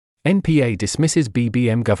NPA dismisses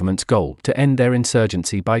BBM government's goal to end their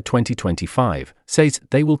insurgency by 2025, says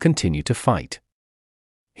they will continue to fight.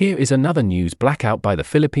 Here is another news blackout by the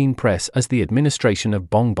Philippine press as the administration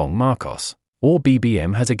of Bongbong Marcos, or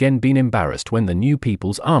BBM, has again been embarrassed when the New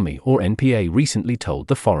People's Army, or NPA, recently told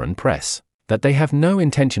the foreign press that they have no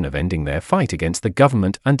intention of ending their fight against the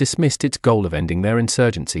government and dismissed its goal of ending their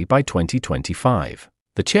insurgency by 2025.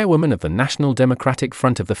 The chairwoman of the National Democratic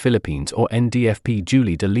Front of the Philippines, or NDFP,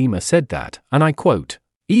 Julie de Lima, said that, and I quote,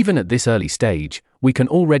 "Even at this early stage, we can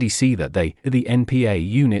already see that the NPA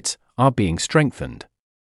units, are being strengthened.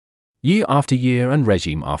 Year after year and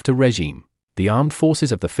regime after regime, the armed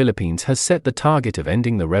forces of the Philippines has set the target of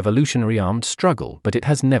ending the revolutionary armed struggle, but it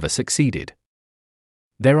has never succeeded.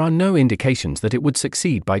 There are no indications that it would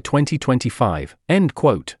succeed by 2025, end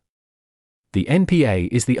quote." The NPA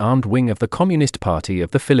is the armed wing of the Communist Party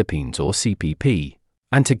of the Philippines, or CPP,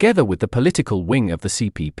 and together with the political wing of the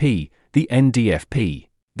CPP, the NDFP,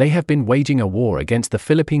 they have been waging a war against the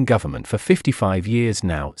Philippine government for 55 years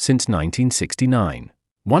now, since 1969,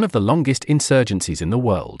 one of the longest insurgencies in the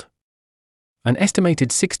world. An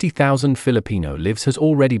estimated 60,000 Filipino lives has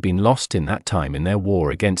already been lost in that time in their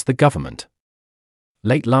war against the government.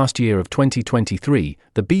 Late last year of 2023,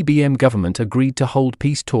 the BBM government agreed to hold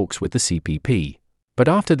peace talks with the CPP, but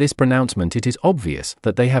after this pronouncement it is obvious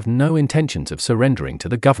that they have no intentions of surrendering to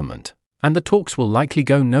the government, and the talks will likely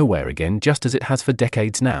go nowhere again, just as it has for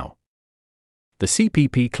decades now. The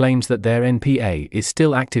CPP claims that their NPA is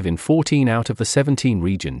still active in 14 out of the 17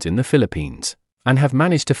 regions in the Philippines, and have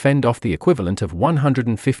managed to fend off the equivalent of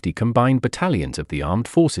 150 combined battalions of the Armed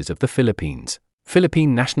Forces of the Philippines,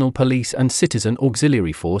 Philippine National Police and Citizen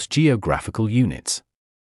Auxiliary Force geographical units.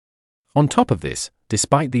 On top of this,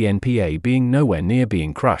 despite the NPA being nowhere near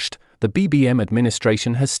being crushed, the BBM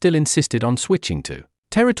administration has still insisted on switching to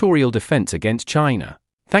territorial defense against China,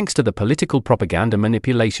 thanks to the political propaganda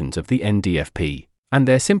manipulations of the NDFP and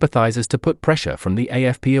their sympathizers to put pressure from the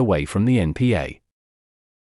AFP away from the NPA.